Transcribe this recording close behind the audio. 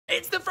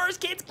It's the first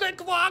Kids Clique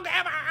vlog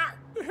ever!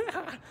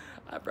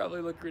 I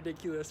probably look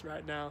ridiculous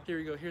right now. Here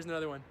we go, here's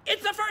another one.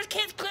 It's the first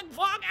Kids Clique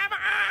vlog ever!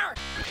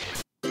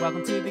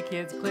 Welcome to the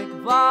Kids Clique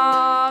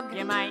vlog.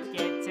 You might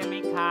get to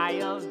meet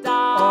Kyle's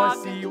dog.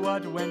 Or see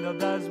what Wendell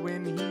does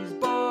when he's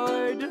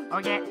bored.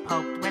 Or get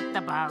poked with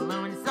the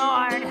balloon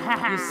sword.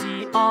 You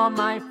see, all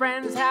my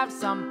friends have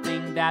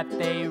something that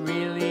they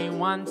really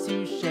want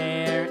to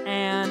share,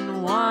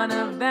 and one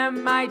of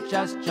them might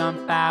just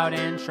jump out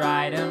and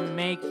try to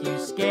make you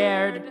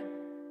scared.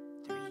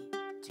 3,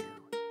 2,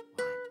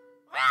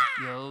 1.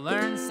 You'll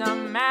learn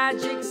some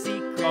magic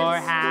secrets, Or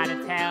how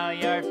to tell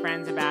your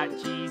friends about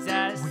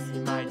Jesus. We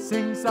might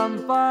sing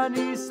some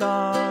funny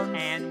songs.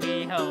 and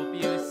we hope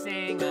you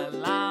sing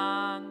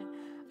along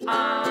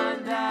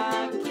on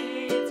the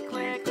Kids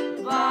Clique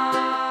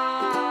vlog.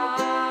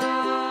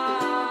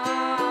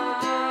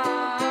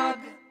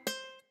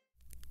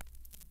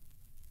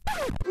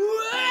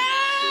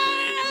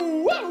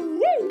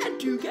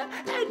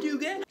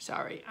 Aduga.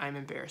 Sorry, I'm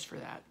embarrassed for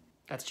that.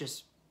 That's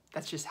just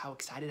how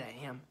excited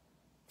I am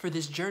for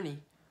this journey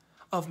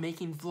of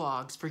making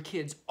vlogs for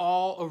kids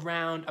all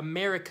around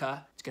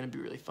America. It's gonna be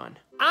really fun.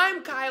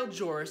 I'm Kyle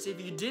Jorris,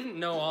 if you didn't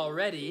know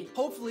already.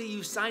 Hopefully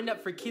you signed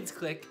up for Kids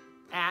Clique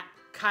at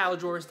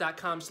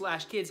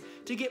kylejorris.com/kids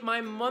to get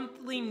my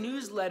monthly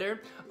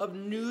newsletter of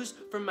news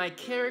from my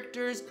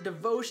characters,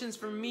 devotions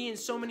from me, and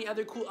so many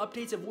other cool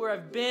updates of where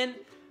I've been.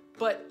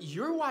 But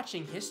you're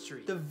watching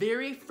history, the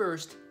very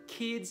first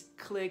Kids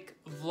Clique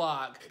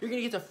vlog. You're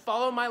gonna get to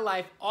follow my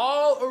life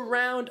all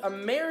around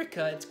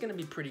America. It's gonna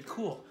be pretty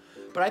cool.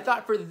 But I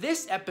thought for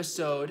this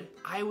episode,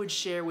 I would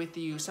share with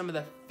you some of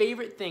the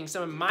favorite things,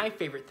 some of my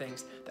favorite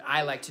things that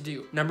I like to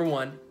do. Number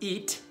 1,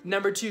 eat.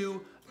 Number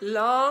 2,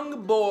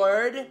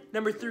 longboard.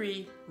 Number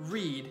 3,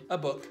 read a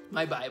book,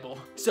 my Bible.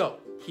 So,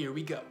 here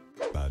we go.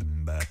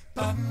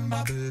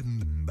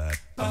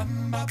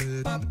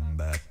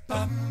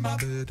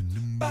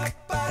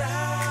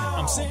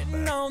 I'm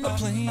sitting on the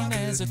plane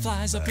as it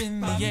flies up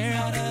in the air.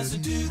 How does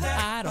it do that?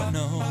 I don't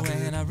know,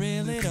 and I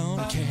really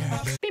don't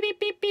care.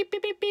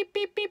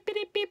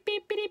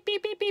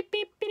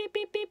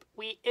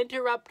 We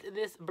interrupt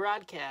this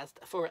broadcast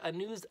for a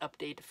news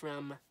update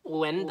from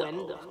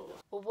Wendell.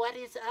 What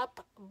is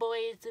up,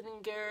 boys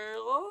and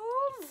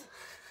girls?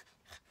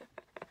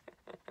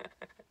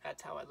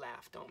 That's how I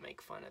laugh, don't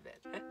make fun of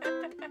it.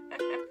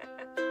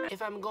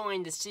 If I'm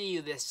going to see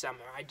you this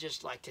summer, I'd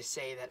just like to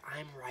say that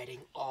I'm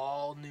writing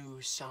all new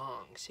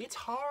songs. It's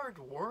hard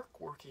work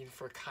working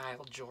for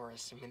Kyle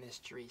Jorris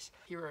Ministries.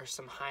 Here are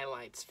some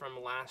highlights from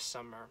last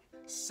summer.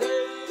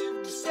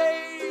 Saved,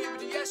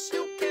 saved, yes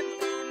you can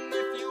win.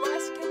 If you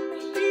ask and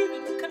believe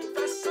and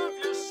confess of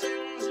your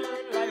sins,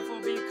 your life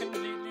will be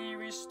completely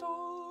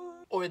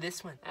restored. Or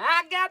this one.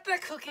 I got the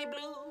cookie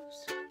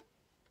blues.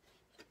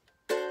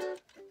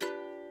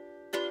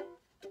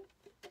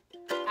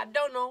 I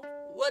don't know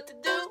what to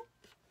do.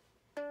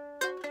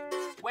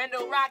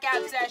 Wendell rock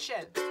out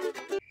session.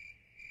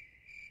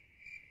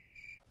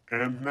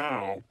 And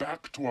now,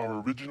 back to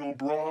our original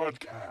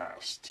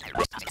broadcast. Turn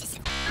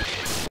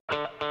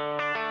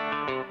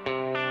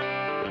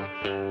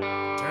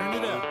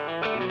it up.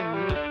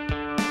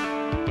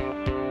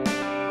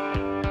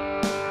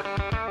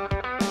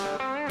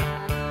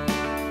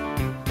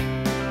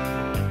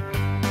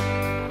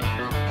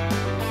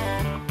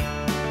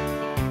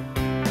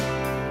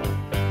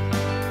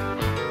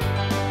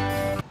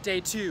 Day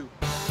 2.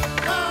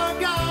 Our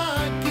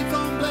God keeps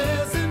on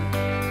blessing.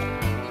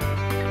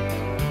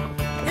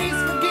 He's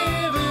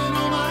forgiven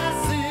all my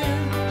sin.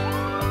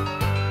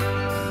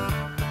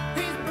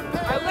 He's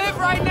prepared. I live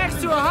right next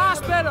to a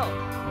hospital.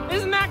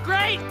 Isn't that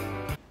great?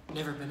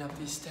 Never been up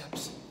these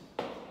steps.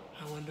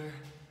 I wonder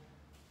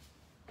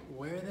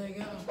where they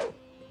go.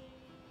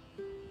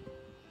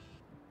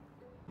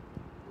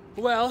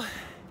 Well,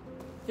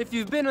 if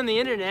you've been on the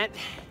internet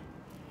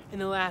in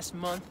the last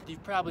month,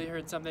 you've probably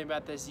heard something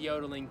about this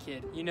yodeling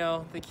kid. You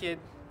know, the kid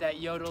that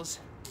yodels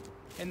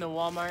in the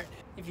Walmart?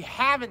 If you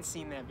haven't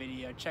seen that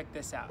video, check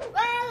this out. Well,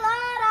 Lord,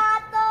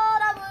 I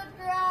thought I would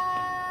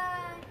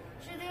cry.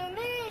 She do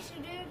me,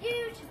 she do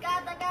you. She's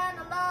got that kind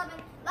of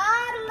loving. Lord,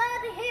 I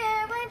love to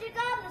hear when she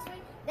calls me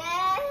sweet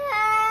daddy.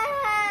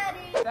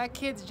 That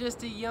kid's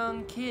just a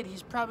young kid.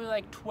 He's probably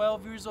like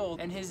 12 years old,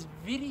 and his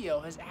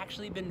video has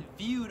actually been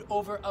viewed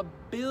over 1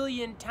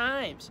 billion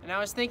times. And I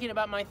was thinking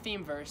about my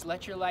theme verse,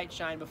 let your light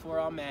shine before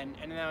all men,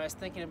 and then I was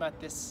thinking about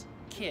this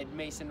kid,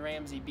 Mason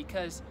Ramsey,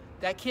 because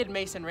that kid,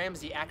 Mason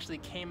Ramsey, actually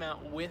came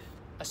out with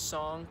a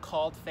song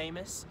called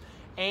Famous,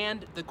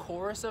 and the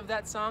chorus of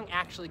that song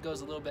actually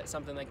goes a little bit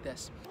something like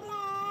this.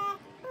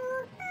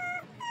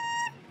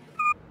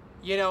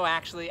 You know,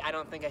 actually, I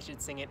don't think I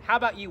should sing it. How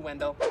about you,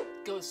 Wendell?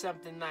 Goes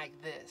something like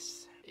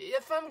this.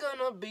 If I'm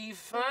gonna be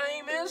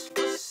famous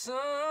for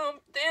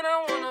something,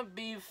 I wanna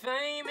be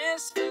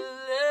famous for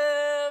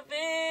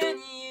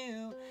loving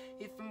you.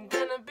 If I'm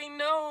gonna be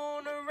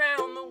known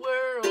around the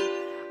world,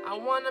 I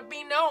wanna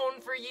be known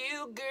for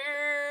you,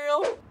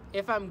 girl.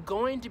 If I'm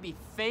going to be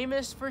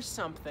famous for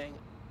something,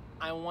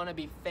 I want to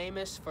be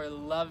famous for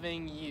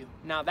loving you.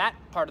 Now that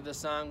part of the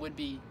song would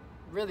be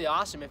really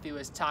awesome if he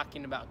was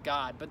talking about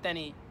God, but then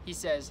he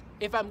says,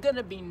 if I'm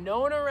gonna be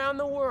known around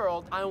the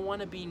world, I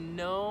want to be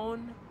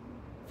known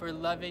for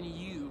loving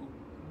you,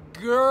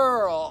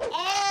 girl.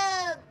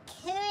 Oh,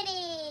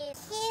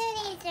 cooties.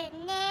 Cooties are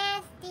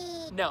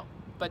nasty. No,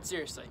 but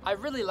seriously, I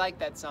really like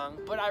that song,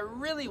 but I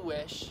really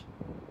wish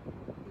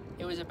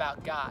it was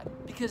about God,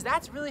 because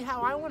that's really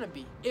how I want to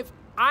be. If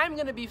I'm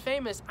gonna be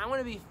famous, I want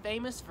to be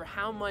famous for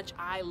how much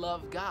I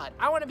love God.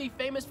 I want to be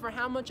famous for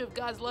how much of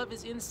God's love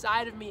is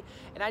inside of me,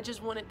 and I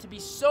just want it to be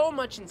so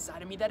much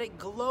inside of me that it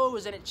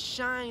glows and it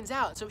shines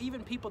out. So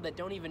even people that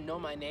don't even know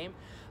my name,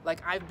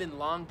 like I've been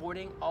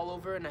longboarding all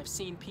over and I've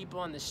seen people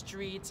on the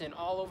streets and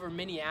all over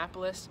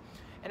Minneapolis,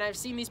 and I've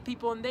seen these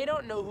people and they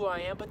don't know who I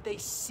am, but they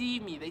see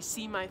me, they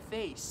see my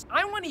face.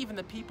 I want even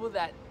the people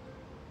that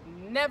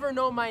never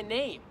know my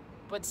name,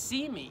 but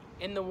see me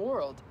in the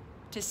world,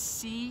 to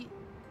see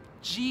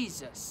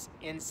Jesus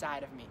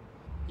inside of me.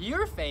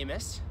 You're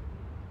famous.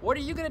 What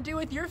are you gonna do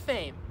with your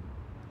fame?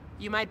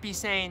 You might be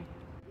saying,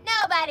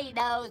 Nobody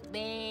knows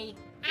me.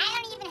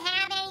 I don't even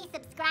have any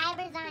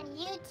subscribers on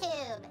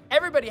YouTube.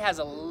 everybody has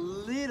a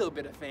little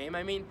bit of fame.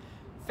 I mean,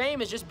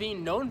 fame is just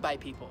being known by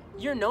people.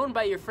 You're known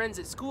by your friends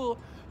at school,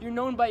 you're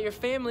known by your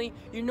family,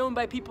 you're known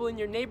by people in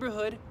your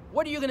neighborhood.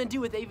 What are you gonna do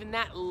with even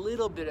that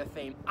little bit of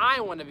fame? I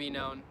wanna be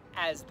known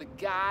as the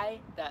guy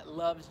that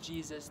loves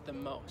Jesus the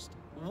most.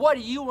 What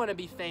do you wanna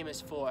be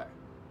famous for?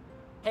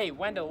 Hey,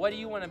 Wendell, what do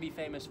you wanna be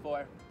famous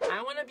for?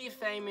 I wanna be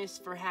famous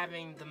for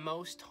having the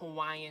most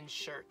Hawaiian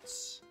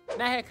shirts.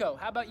 Mexico,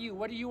 how about you?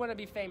 What do you wanna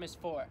be famous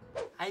for?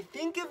 I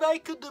think if I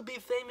could be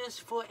famous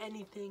for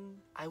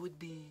anything, I would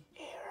be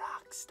a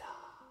rock star.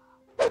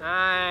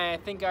 I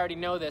think I already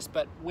know this,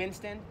 but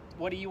Winston,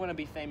 what do you wanna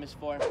be famous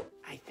for?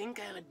 I think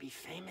I would be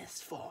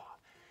famous for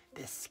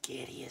the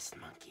scariest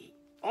monkey,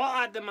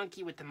 or the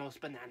monkey with the most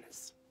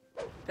bananas.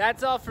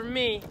 That's all for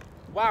me.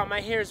 Wow,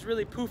 my hair is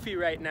really poofy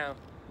right now.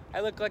 I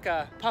look like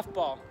a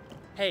puffball.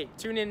 Hey,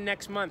 tune in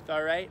next month,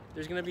 all right?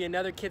 There's gonna be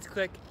another Kids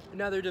Clique,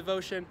 another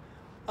devotion,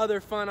 other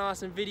fun,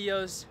 awesome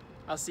videos.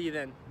 I'll see you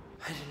then.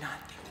 I did not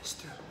think this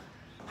through.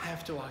 I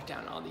have to walk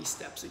down all these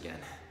steps again.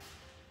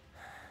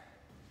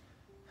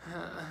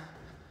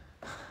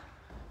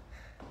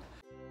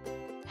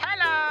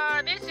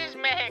 Hello, this is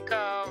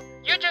Mexico.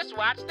 You just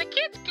watched the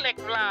Kids Clique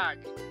vlog.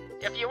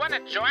 If you want to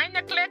join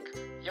the clique,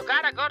 you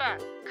gotta go to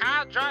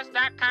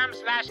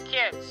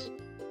kyledross.com/kids.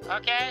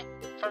 Okay?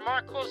 For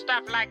more cool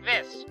stuff like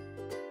this.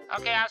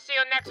 Okay, I'll see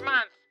you next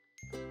month.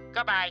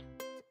 Goodbye.